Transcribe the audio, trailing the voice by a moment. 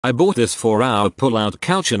I bought this 4-hour pull-out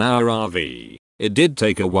couch in our RV. It did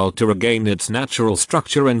take a while to regain its natural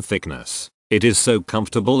structure and thickness. It is so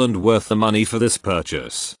comfortable and worth the money for this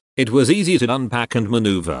purchase. It was easy to unpack and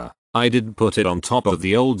maneuver. I did put it on top of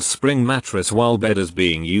the old spring mattress while bed is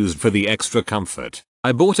being used for the extra comfort.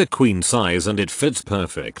 I bought a queen size and it fits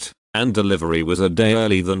perfect. And delivery was a day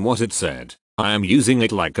early than what it said. I am using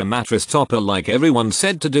it like a mattress topper like everyone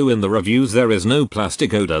said to do in the reviews. There is no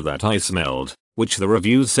plastic odor that I smelled, which the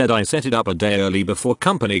reviews said. I set it up a day early before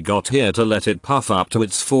company got here to let it puff up to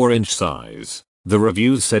its 4-inch size. The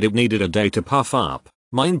reviews said it needed a day to puff up.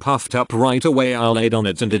 Mine puffed up right away. I laid on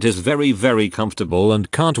it and it is very comfortable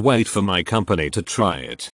and can't wait for my company to try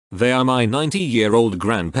it. They are my 90-year-old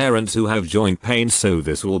grandparents who have joint pain, so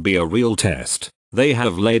this will be a real test. They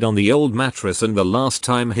have laid on the old mattress and the last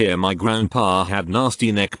time here my grandpa had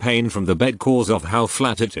nasty neck pain from the bed cause of how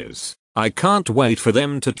flat it is. I can't wait for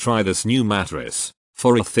them to try this new mattress.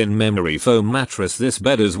 For a thin memory foam mattress, this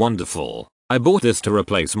bed is wonderful. I bought this to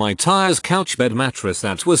replace my tire's couch bed mattress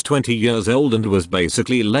that was 20 years old and was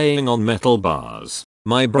basically laying on metal bars.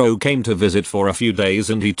 My bro came to visit for a few days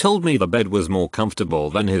and he told me the bed was more comfortable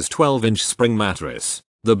than his 12-inch spring mattress.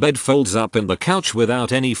 The bed folds up in the couch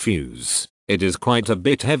without any fuse. It is quite a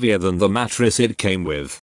bit heavier than the mattress it came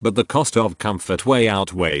with, but the cost of comfort way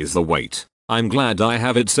outweighs the weight. I'm glad I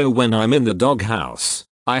have it so when I'm in the doghouse,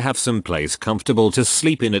 I have some place comfortable to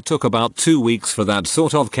sleep in. It took about 2 weeks for that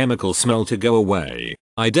sort of chemical smell to go away.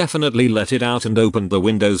 I definitely let it out and opened the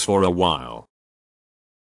windows for a while.